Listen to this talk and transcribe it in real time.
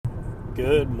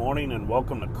Good morning and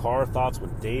welcome to Car Thoughts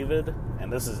with David,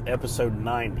 and this is episode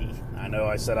 90. I know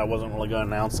I said I wasn't really going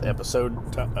to announce episode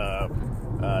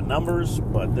numbers,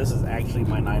 but this is actually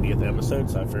my 90th episode,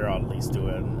 so I figure I'll at least do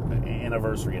an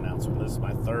anniversary announcement. This is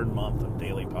my third month of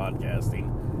daily podcasting.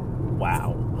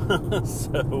 Wow.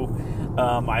 So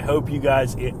I hope you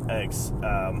guys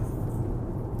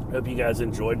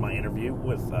enjoyed my interview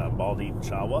with Baldeep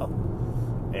Chawla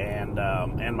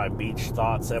and my Beach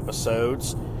Thoughts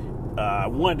episodes. I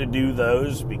wanted to do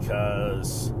those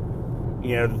because,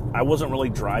 I wasn't really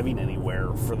driving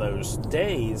anywhere for those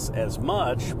days as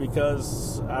much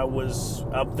because I was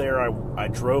up there. I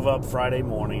drove up Friday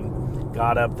morning,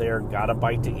 got up there, got a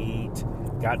bite to eat,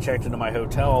 got checked into my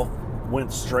hotel,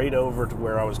 went straight over to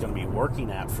where I was going to be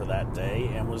working at for that day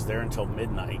and was there until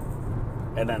midnight.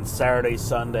 And then Saturday,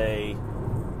 Sunday,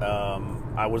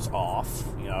 I was off.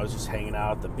 I was just hanging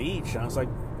out at the beach, and I was like,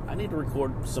 I need to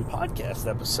record some podcast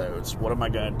episodes. What am I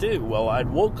going to do? Well, I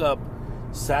woke up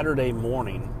Saturday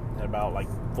morning at about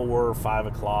 4 or 5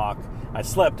 o'clock. I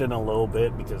slept in a little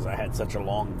bit because I had such a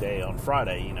long day on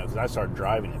Friday, because I started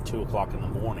driving at 2 o'clock in the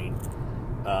morning.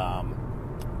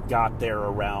 Got there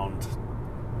around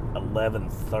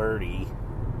 11:30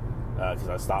 because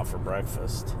I stopped for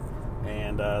breakfast.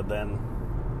 And then,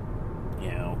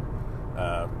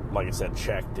 like I said,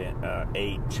 checked in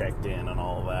and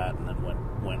all of that, and then went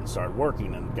and started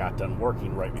working and got done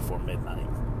working right before midnight.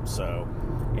 So,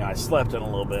 I slept in a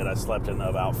little bit. I slept in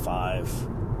about 5.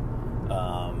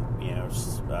 I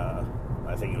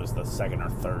think it was the second or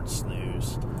third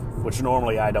snooze, which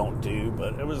normally I don't do,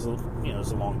 but it was, it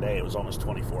was a long day. It was almost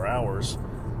 24 hours.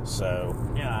 So,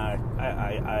 I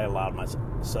allowed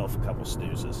myself a couple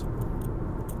snoozes.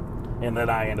 And then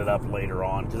I ended up later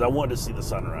on because I wanted to see the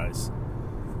sunrise.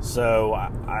 So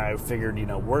I figured,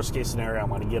 worst case scenario, I'm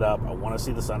going to get up. I want to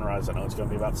see the sunrise. I know it's going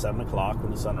to be about 7 o'clock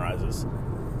when the sun rises.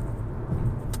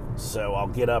 So I'll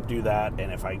get up, do that.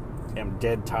 And if I am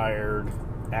dead tired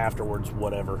afterwards,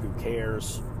 whatever, who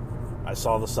cares? I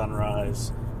saw the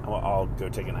sunrise. I'll go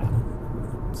take a nap.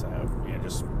 So,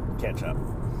 just catch up.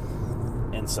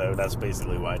 And so that's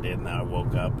basically what I did. And then I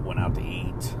woke up, went out to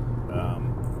eat,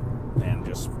 and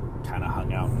just kind of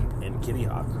hung out in Kitty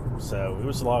Hawk. So it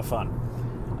was a lot of fun.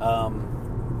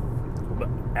 But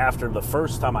after the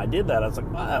first time I did that, I was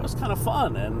like, wow, that was kind of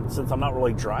fun. And since I'm not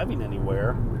really driving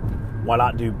anywhere, why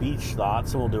not do beach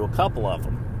thoughts? And we'll do a couple of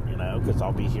them, because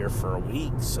I'll be here for a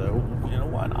week. So,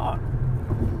 why not?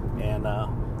 And,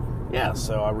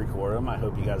 so I recorded them. I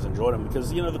hope you guys enjoyed them because,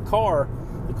 the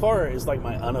car is like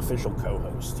my unofficial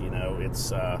co-host.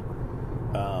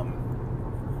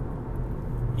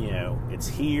 It's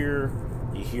here.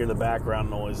 You hear the background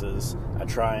noises. I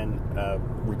try and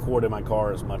record in my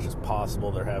car as much as possible.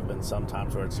 There have been some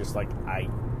times where it's just like I've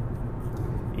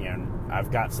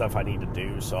got stuff I need to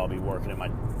do, so I'll be working in my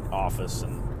office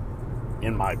and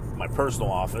in my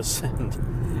personal office, and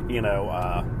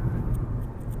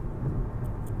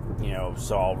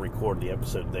so I'll record the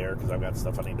episode there because I've got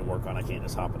stuff I need to work on. I can't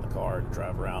just hop in the car and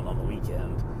drive around on the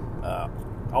weekend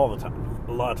all the time.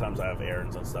 A lot of times I have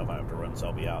errands and stuff I have to run, so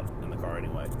I'll be out in the car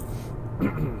anyway.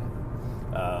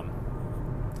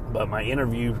 But my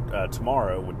interview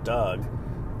tomorrow with Doug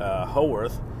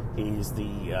Howarth, he's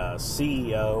the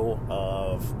CEO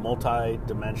of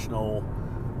Multidimensional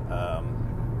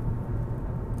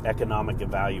Economic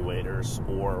Evaluators,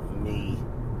 or me.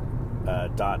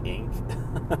 .inc.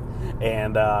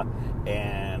 and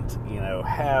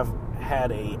have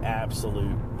had a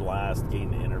absolute blast getting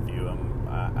to interview him.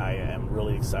 I am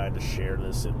really excited to share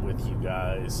this with you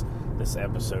guys. This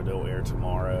episode will air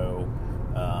tomorrow.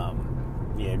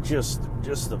 Just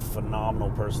a phenomenal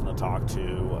person to talk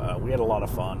to. We had a lot of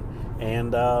fun,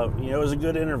 and it was a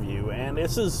good interview. And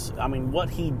this is, what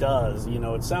he does.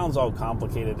 It sounds all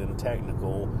complicated and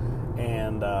technical.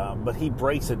 And but he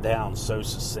breaks it down so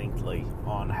succinctly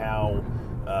on how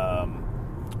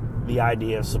the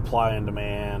idea of supply and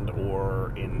demand,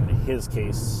 or in his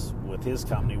case with his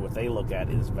company, what they look at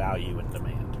is value and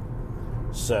demand.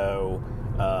 So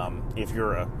if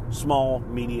you're a small,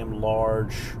 medium,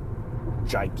 large,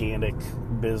 gigantic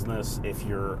business, if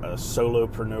you're a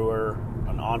solopreneur,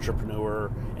 an entrepreneur,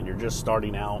 and you're just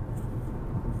starting out,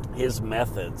 his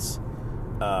methods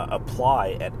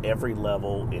apply at every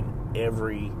level in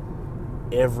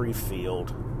every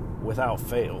field without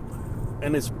fail.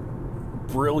 And it's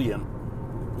brilliant,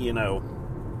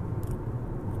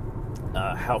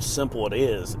 how simple it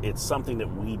is. It's something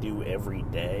that we do every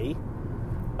day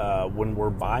when we're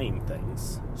buying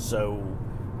things. So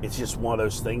it's just one of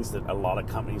those things that a lot of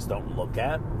companies don't look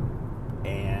at.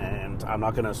 And I'm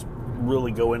not going to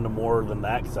really go into more than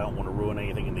that because I don't want to ruin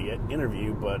anything in the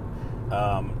interview, but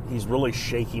he's really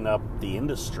shaking up the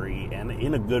industry, and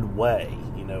in a good way.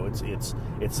 You know, it's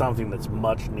something that's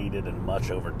much needed and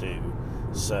much overdue.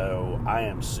 So I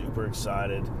am super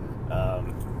excited.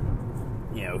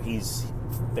 You know, he's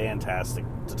fantastic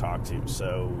to talk to.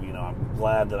 So, you know, I'm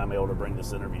glad that I'm able to bring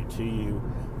this interview to you.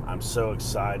 I'm so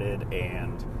excited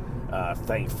and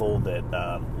thankful that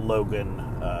Logan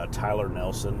Tyler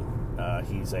Nelson,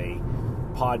 he's a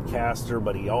podcaster,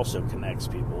 but he also connects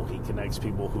people. He connects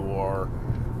people who are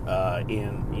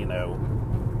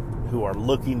who are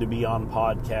looking to be on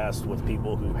podcasts with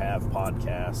people who have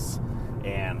podcasts.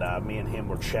 And me and him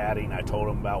were chatting. I told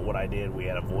him about what I did. We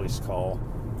had a voice call.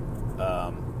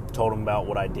 Told him about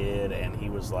what I did, and he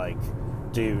was like,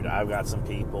 dude, I've got some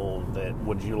people that,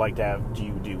 would you like to have, do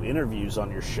you do interviews on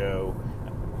your show?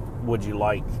 Would you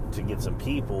like to get some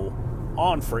people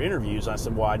on for interviews? I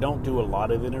said, well, I don't do a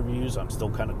lot of interviews. I'm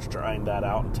still kind of trying that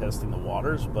out and testing the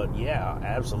waters, but yeah,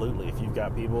 absolutely. If you've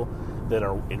got people that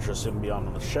are interested in being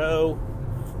on the show,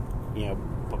 you know,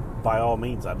 by all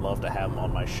means, I'd love to have them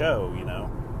on my show, you know.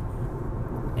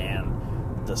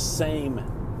 And the same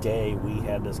day we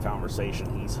had this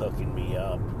conversation, he's hooking me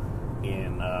up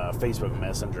in Facebook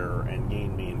Messenger and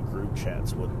getting me in group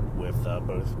chats with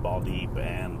both Baldeep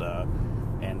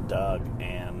and Doug,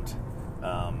 and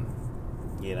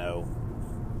you know,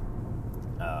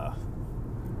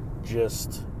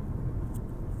 just,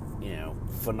 you know,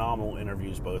 phenomenal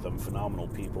interviews, both of them, phenomenal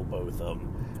people, both of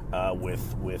them.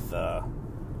 With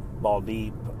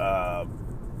Baldeep,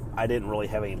 I didn't really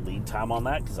have any lead time on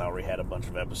that because I already had a bunch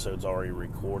of episodes already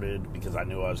recorded because I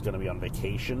knew I was going to be on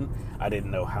vacation. I didn't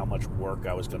know how much work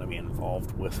I was going to be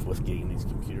involved with getting these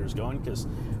computers going, because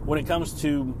when it comes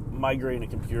to migrating a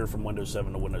computer from Windows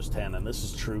 7 to Windows 10, and this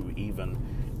is true even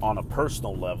on a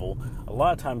personal level, a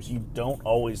lot of times you don't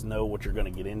always know what you're going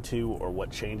to get into or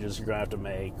what changes you're going to have to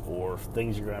make or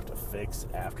things you're going to have to fix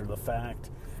after the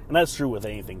fact. And that's true with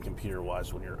anything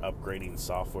computer-wise when you're upgrading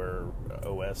software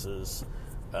OSs.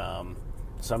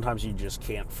 Sometimes you just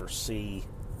can't foresee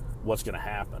what's going to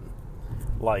happen.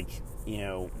 Like, you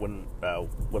know, when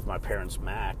with my parents'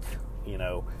 Mac, you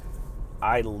know,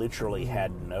 I literally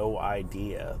had no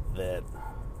idea that,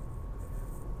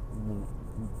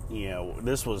 you know,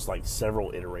 this was like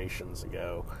several iterations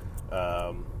ago,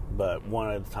 but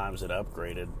one of the times it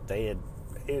upgraded,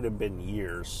 it had been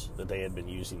years that they had been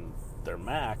using their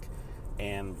Mac,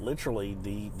 and literally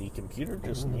the computer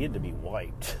just needed to be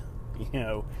wiped. You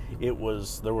know, there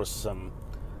was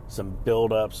some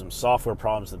build up, some software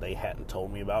problems that they hadn't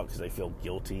told me about because they feel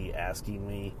guilty asking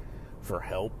me for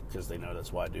help because they know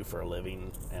that's what I do for a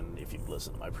living. And if you've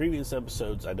listened to my previous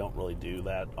episodes, I don't really do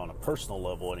that on a personal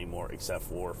level anymore, except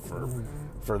for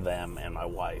them and my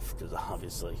wife, because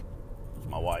obviously it's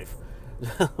my wife.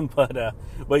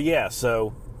 but yeah,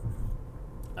 so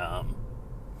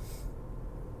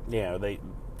yeah, they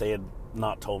had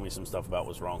not told me some stuff about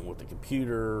what's wrong with the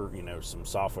computer, you know, some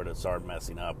software that started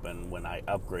messing up, and when I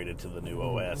upgraded to the new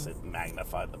OS, it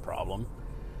magnified the problem.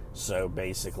 So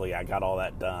basically, I got all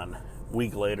that done. A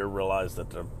week later, realized that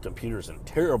the computer's in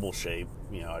terrible shape.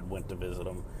 You know, I went to visit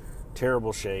them.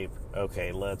 Terrible shape.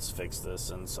 Okay, let's fix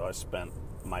this. And so I spent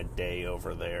my day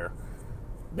over there,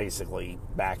 basically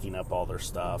backing up all their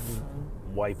stuff,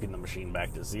 wiping the machine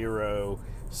back to zero,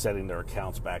 setting their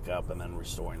accounts back up, and then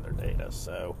restoring their data.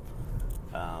 So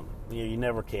you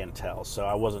never can tell. So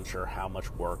I wasn't sure how much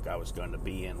work I was going to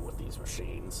be in with these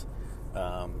machines.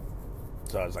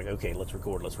 So I was like, okay, let's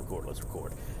record.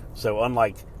 So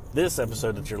unlike this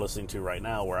episode that you're listening to right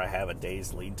now, where I have a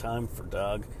day's lead time for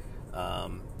Doug,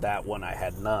 that one I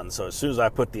had none. So as soon as I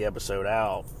put the episode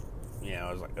out, you know,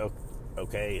 I was like,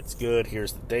 okay, it's good.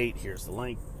 Here's the date. Here's the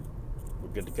link. We're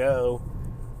good to go.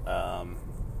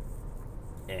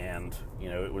 And, you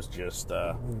know, it was just,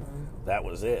 that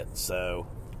was it. So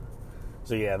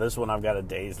yeah, this one I've got a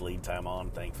day's lead time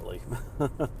on, thankfully.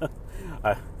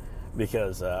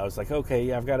 Because I was like, okay,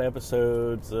 yeah, I've got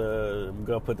episodes. I'm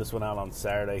going to put this one out on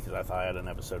Saturday because I thought I had an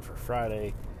episode for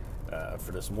Friday,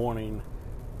 for this morning.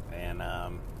 And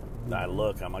I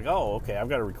look, I'm like, oh, okay, I've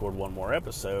got to record one more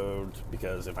episode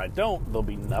because if I don't, there'll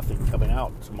be nothing coming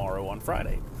out tomorrow on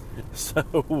Friday.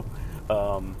 So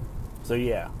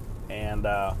yeah. And,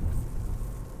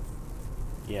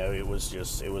 you know, it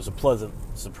was a pleasant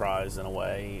surprise in a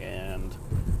way. And,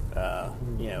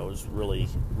 you know, it was really,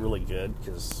 really good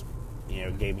because, you know,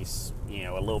 it gave me, you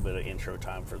know, a little bit of intro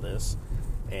time for this.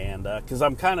 And, because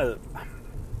I'm kind of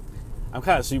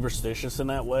superstitious in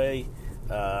that way,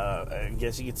 I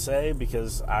guess you could say,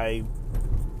 because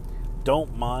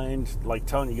don't mind like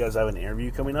telling you guys I have an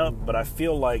interview coming up, but I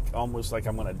feel like almost like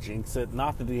I'm going to jinx it.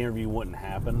 Not that the interview wouldn't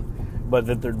happen, but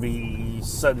that there'd be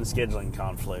sudden scheduling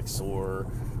conflicts or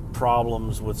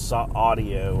problems with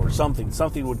audio or something.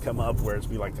 Something would come up where it's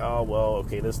be like, oh, well,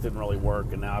 okay, this didn't really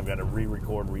work, and now I've got to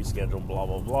re-record, reschedule, blah,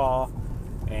 blah, blah.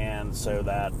 And so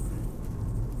that,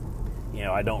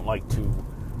 I don't like to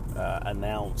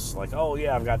announce like, oh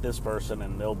yeah, I've got this person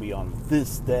and they'll be on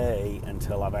this day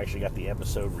until I've actually got the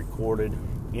episode recorded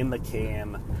in the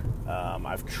can.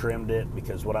 I've trimmed it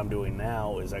because what I'm doing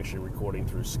now is actually recording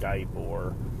through Skype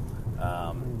or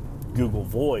Google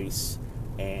Voice,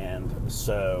 and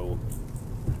so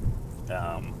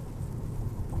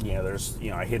there's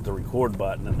I hit the record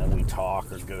button and then we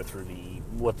talk or go through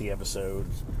what the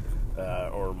episodes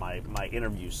or my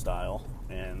interview style,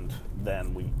 and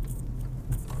then we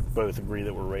both agree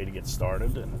that we're ready to get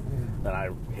started, and then I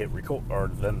hit record,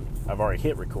 or then I've already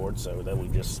hit record, so then we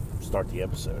just start the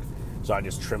episode. So I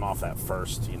just trim off that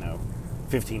first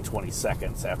 15-20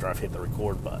 seconds after I've hit the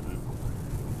record button.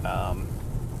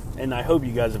 And I hope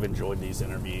you guys have enjoyed these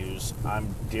interviews.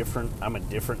 I'm a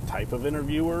different type of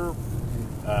interviewer.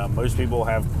 Most people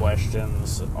have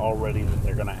questions already that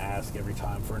they're going to ask every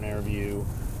time for an interview,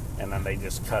 and then they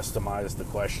just customize the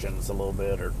questions a little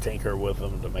bit or tinker with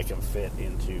them to make them fit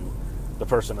into the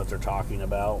person that they're talking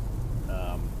about,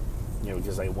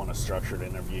 because they want a structured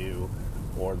interview.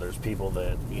 Or there's people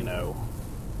that,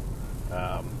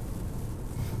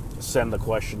 send the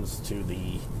questions to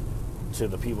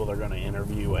the people they're going to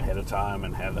interview ahead of time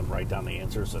and have them write down the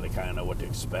answers so they kind of know what to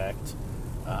expect.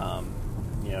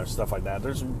 Stuff like that.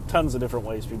 There's tons of different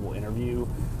ways people interview.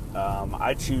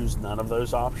 I choose none of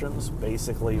those options.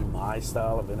 Basically, my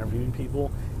style of interviewing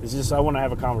people is just I want to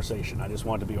have a conversation. I just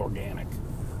want it to be organic.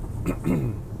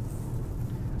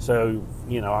 So,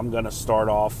 I'm going to start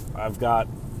off. I've got,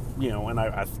 and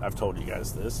I've told you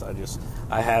guys this.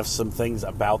 I have some things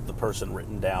about the person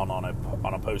written down on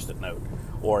a Post-it note,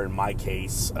 or in my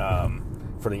case,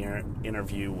 for the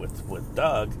interview with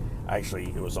Doug. Actually,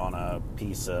 it was on a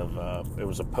piece of, it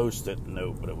was a Post-it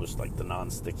note, but it was like the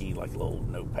non-sticky, like little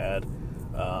notepad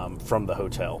from the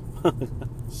hotel.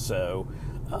 So,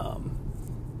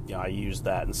 I used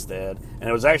that instead. And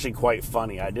it was actually quite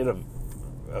funny. I did a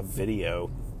video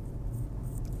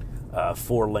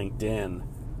for LinkedIn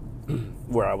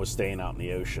where I was staying out in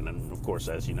the ocean. And, of course,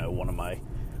 as you know, one of my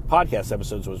podcast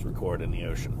episodes was recorded in the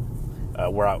ocean,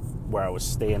 where I was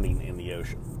standing in the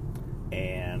ocean.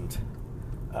 And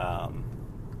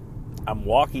I'm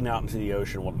walking out into the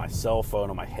ocean with my cell phone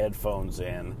and my headphones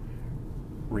in,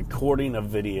 recording a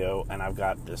video, and I've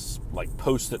got this like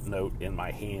Post-it note in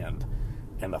my hand.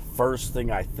 And the first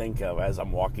thing I think of as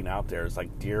I'm walking out there is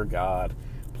like, dear God,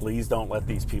 please don't let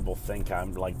these people think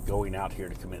I'm like going out here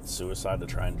to commit suicide to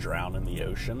try and drown in the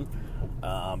ocean,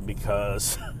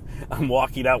 because I'm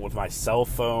walking out with my cell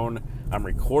phone. I'm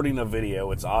recording a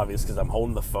video. It's obvious because I'm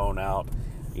holding the phone out.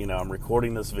 I'm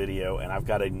recording this video, and I've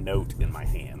got a note in my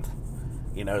hand.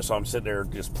 So I'm sitting there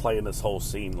just playing this whole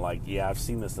scene like, yeah, I've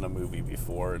seen this in a movie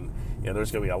before, and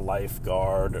there's going to be a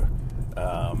lifeguard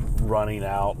running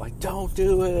out like, don't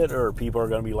do it, or people are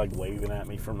going to be like waving at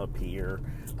me from the pier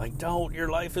like, don't, your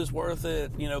life is worth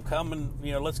it, come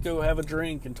and let's go have a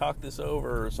drink and talk this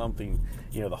over or something.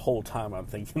 The whole time I'm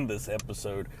thinking this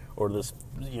episode or this,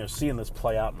 seeing this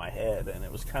play out in my head, and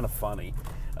it was kind of funny.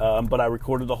 But I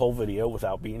recorded the whole video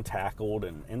without being tackled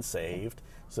and saved,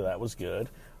 so that was good.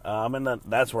 And then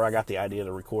that's where I got the idea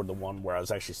to record the one where I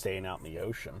was actually staying out in the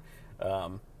ocean,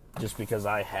 just because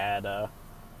I had done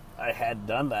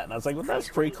that, and I was like, well, that's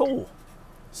pretty cool.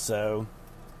 So,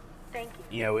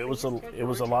 it was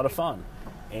a lot of fun,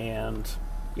 and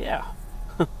yeah.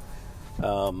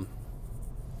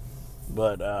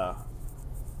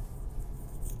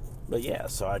 But yeah,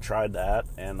 so I tried that,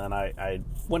 and then I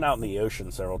went out in the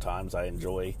ocean several times. I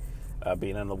enjoy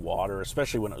being in the water,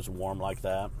 especially when it was warm like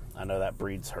that. I know that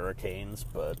breeds hurricanes,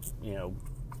 but,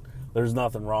 there's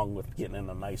nothing wrong with getting in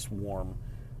a nice warm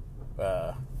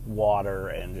water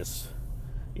and just,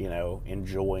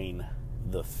 enjoying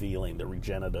the feeling, the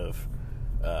regenerative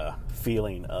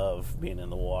feeling of being in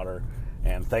the water.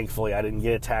 And thankfully I didn't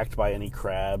get attacked by any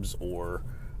crabs or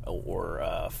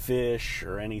fish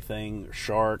or anything,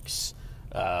 sharks.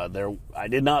 I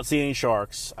did not see any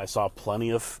sharks. I saw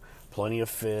plenty of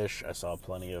fish. I saw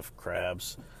plenty of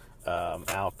crabs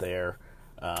out there.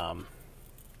 But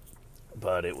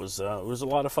it was a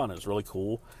lot of fun. It was really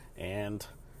cool, and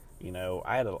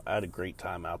I had a great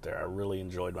time out there. I really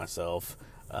enjoyed myself.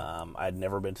 I'd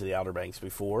never been to the Outer Banks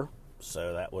before,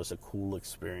 so that was a cool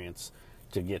experience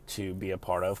to get to be a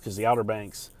part of, because the Outer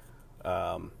Banks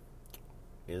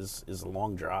is a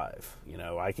long drive. You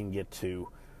know, I can get to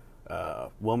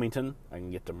Wilmington, I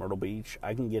can get to Myrtle Beach,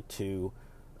 I can get to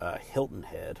Hilton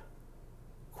Head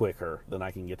quicker than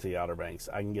I can get to the Outer Banks.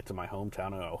 I can get to my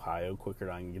hometown of Ohio quicker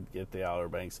than I can get to the Outer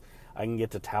Banks. I can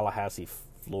get to Tallahassee,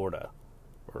 Florida,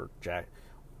 or I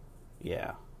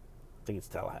think it's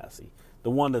Tallahassee,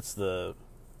 the one that's the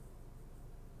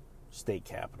state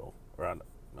capital.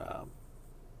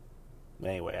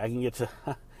 Anyway, I can get to,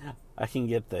 I can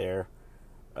get there.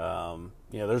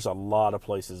 There's a lot of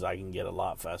places I can get a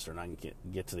lot faster, and I can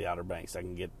get to the Outer Banks. I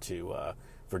can get to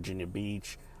Virginia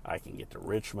Beach. I can get to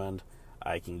Richmond.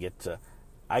 I can get to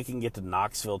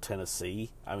Knoxville,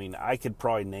 Tennessee. I mean, I could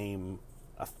probably name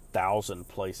 1,000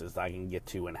 places that I can get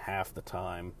to in half the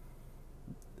time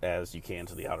as you can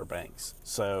to the Outer Banks.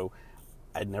 So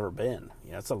I'd never been.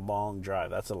 It's a long drive.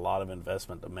 That's a lot of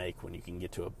investment to make when you can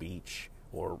get to a beach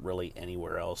or really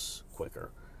anywhere else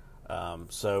quicker.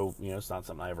 So it's not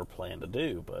something I ever planned to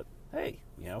do, but hey,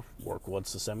 work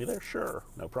wants to send me there, sure,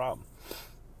 no problem.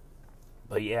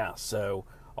 But yeah, so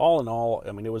all in all,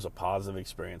 I mean, it was a positive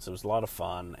experience. It was a lot of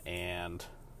fun, and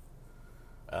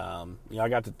I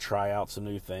got to try out some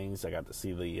new things. I got to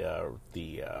see the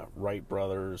Wright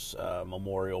Brothers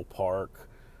Memorial Park,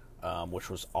 which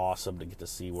was awesome to get to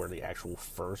see where the actual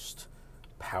first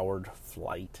powered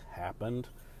flight happened,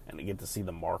 and to get to see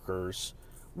the markers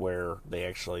where they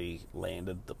actually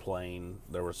landed the plane.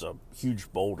 There was a huge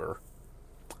boulder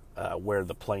where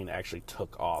the plane actually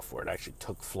took off, where it actually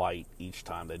took flight each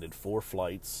time. They did 4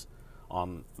 flights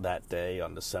on that day,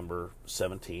 on December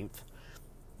 17th,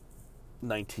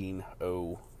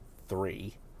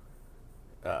 1903.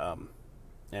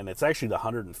 And it's actually the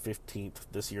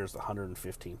 115th, this year's the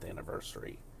 115th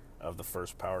anniversary of the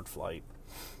first powered flight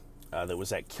that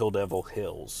was at Kill Devil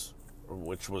Hills,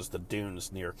 which was the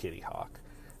dunes near Kitty Hawk.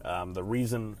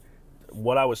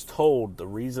 What I was told, the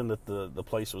reason that the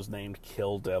place was named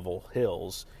Kill Devil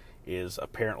Hills is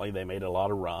apparently they made a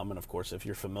lot of rum, and of course, if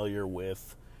you're familiar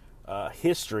with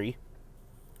history,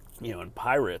 and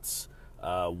pirates,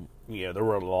 there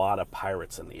were a lot of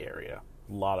pirates in the area,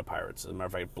 a lot of pirates. As a matter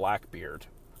of fact, Blackbeard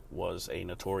was a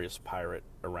notorious pirate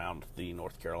around the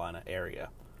North Carolina area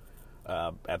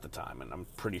at the time, and I'm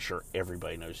pretty sure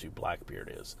everybody knows who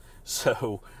Blackbeard is.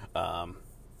 So,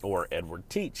 or Edward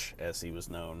Teach, as he was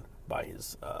known by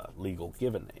his legal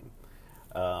given name.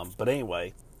 But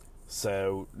anyway,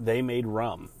 so they made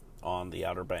rum on the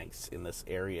Outer Banks in this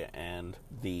area, and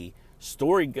the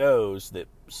story goes that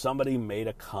somebody made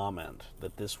a comment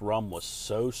that this rum was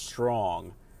so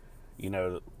strong,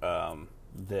 that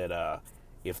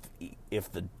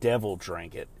if the devil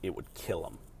drank it, it would kill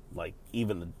him. Like,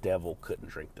 even the devil couldn't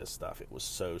drink this stuff. It was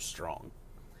so strong.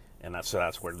 And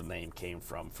that's where the name came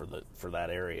from for that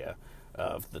area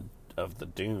of the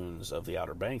dunes of the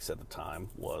Outer Banks at the time,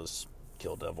 was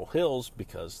Kill Devil Hills,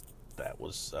 because that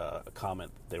was a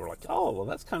comment. They were like, oh, well,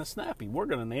 that's kind of snappy. We're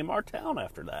going to name our town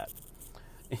after that.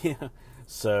 Yeah.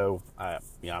 So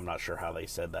I'm not sure how they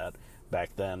said that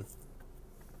back then.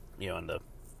 In the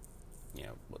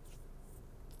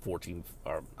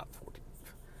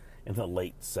in the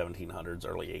late 1700s,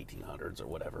 early 1800s, or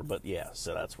whatever. But yeah,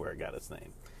 so that's where it got its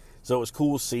name. So it was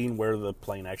cool seeing where the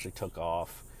plane actually took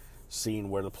off, seeing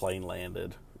where the plane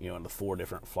landed, in the 4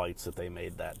 different flights that they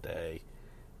made that day,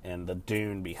 and the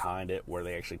dune behind it where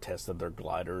they actually tested their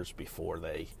gliders before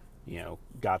they,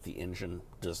 got the engine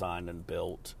designed and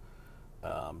built.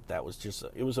 That was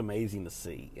it was amazing to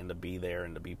see and to be there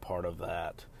and to be part of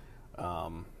that. I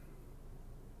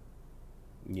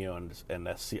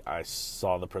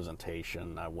saw the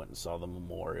presentation. I went and saw the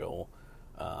memorial.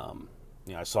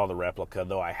 I saw the replica,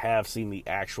 though I have seen the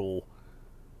actual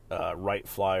Wright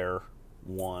Flyer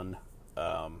one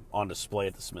on display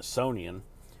at the Smithsonian,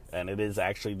 and it is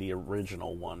actually the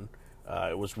original one.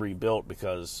 It was rebuilt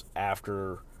because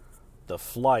after the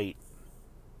flight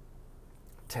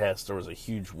test, there was a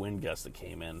huge wind gust that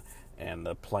came in, and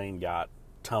the plane got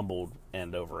tumbled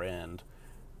end over end,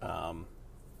 and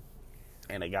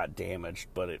it got damaged,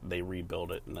 but they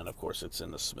rebuilt it, and then, of course, it's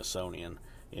in the Smithsonian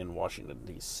in Washington,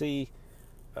 D.C.,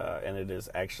 and it is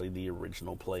actually the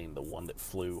original plane, the one that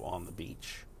flew on the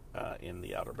beach in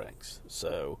the Outer Banks.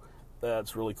 So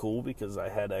that's really cool because I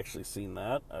had actually seen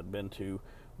that. I'd been to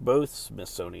both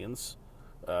Smithsonians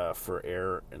for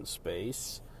air and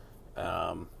space,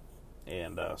 and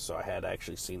so I had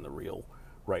actually seen the real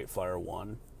Wright Flyer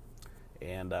 1.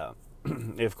 And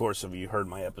of course, if you heard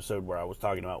my episode where I was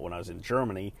talking about when I was in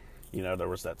Germany, there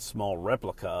was that small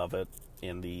replica of it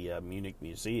in the Munich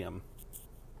Museum.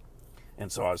 And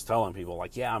so I was telling people,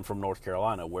 like, yeah, I'm from North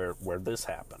Carolina, where this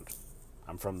happened.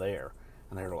 I'm from there.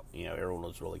 And they're, everyone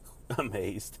was really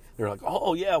amazed. They're like,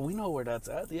 "Oh yeah, we know where that's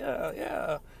at. Yeah,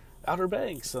 yeah, Outer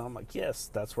Banks." And I'm like, "Yes,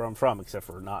 that's where I'm from. Except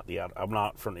for I'm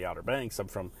not from the Outer Banks. I'm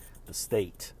from the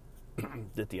state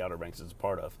that the Outer Banks is a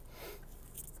part of."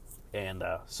 And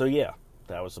so yeah,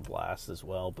 that was a blast as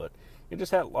well. But it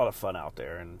just had a lot of fun out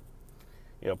there, and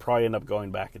probably end up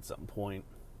going back at some point.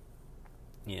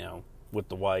 With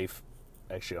the wife,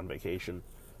 actually on vacation.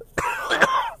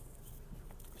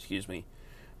 Excuse me.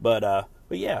 But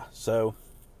yeah, so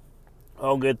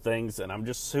all good things, and I'm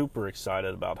just super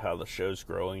excited about how the show's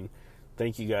growing.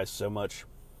 Thank you guys so much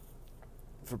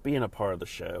for being a part of the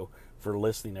show, for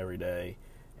listening every day,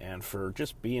 and for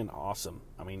just being awesome.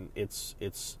 I mean, it's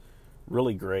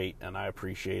really great, and I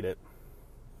appreciate it.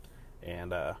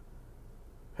 And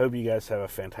hope you guys have a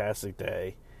fantastic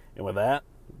day. And with that,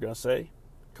 I'm going to say,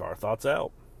 Car Thoughts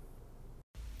out.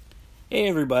 Hey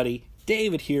everybody,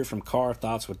 David here from Car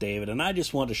Thoughts with David, and I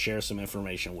just want to share some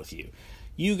information with you.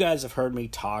 You guys have heard me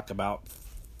talk about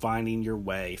finding your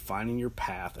way, finding your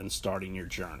path, and starting your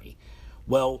journey.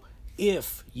 Well,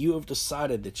 if you have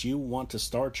decided that you want to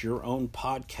start your own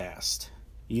podcast,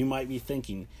 you might be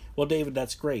thinking, well, David,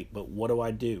 that's great, but what do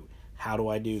I do? How do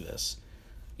I do this?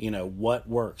 What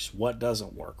works? What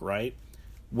doesn't work, right?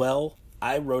 Well,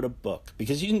 I wrote a book,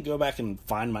 because you can go back and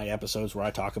find my episodes where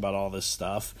I talk about all this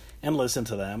stuff and listen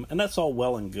to them, and that's all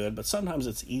well and good, but sometimes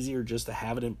it's easier just to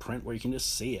have it in print where you can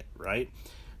just see it, right?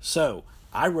 So,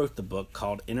 I wrote the book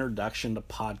called Introduction to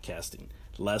Podcasting,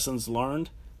 Lessons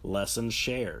Learned, Lessons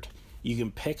Shared. You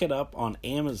can pick it up on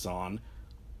Amazon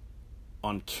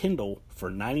on Kindle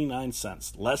for 99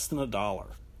 cents, less than $1.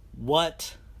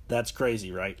 What? That's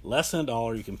crazy, right? Less than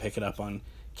 $1, you can pick it up on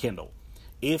Kindle.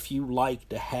 If you like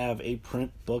to have a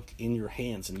print book in your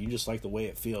hands and you just like the way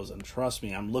it feels, and trust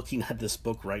me, I'm looking at this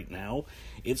book right now,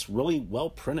 it's really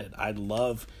well printed. I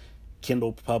love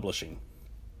Kindle publishing.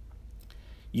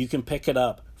 You can pick it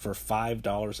up for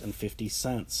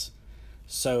 $5.50.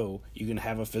 So you can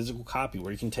have a physical copy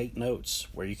where you can take notes,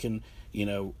 where you can,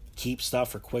 keep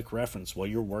stuff for quick reference while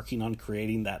you're working on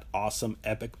creating that awesome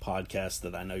epic podcast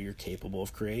that I know you're capable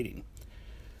of creating.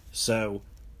 So,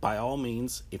 by all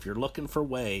means, if you're looking for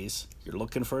ways, you're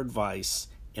looking for advice,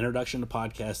 Introduction to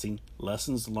Podcasting,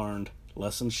 Lessons Learned,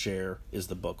 Lessons Shared is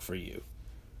the book for you.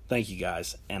 Thank you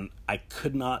guys, and I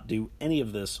could not do any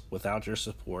of this without your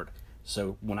support,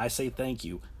 so when I say thank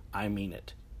you, I mean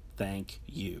it. Thank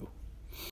you.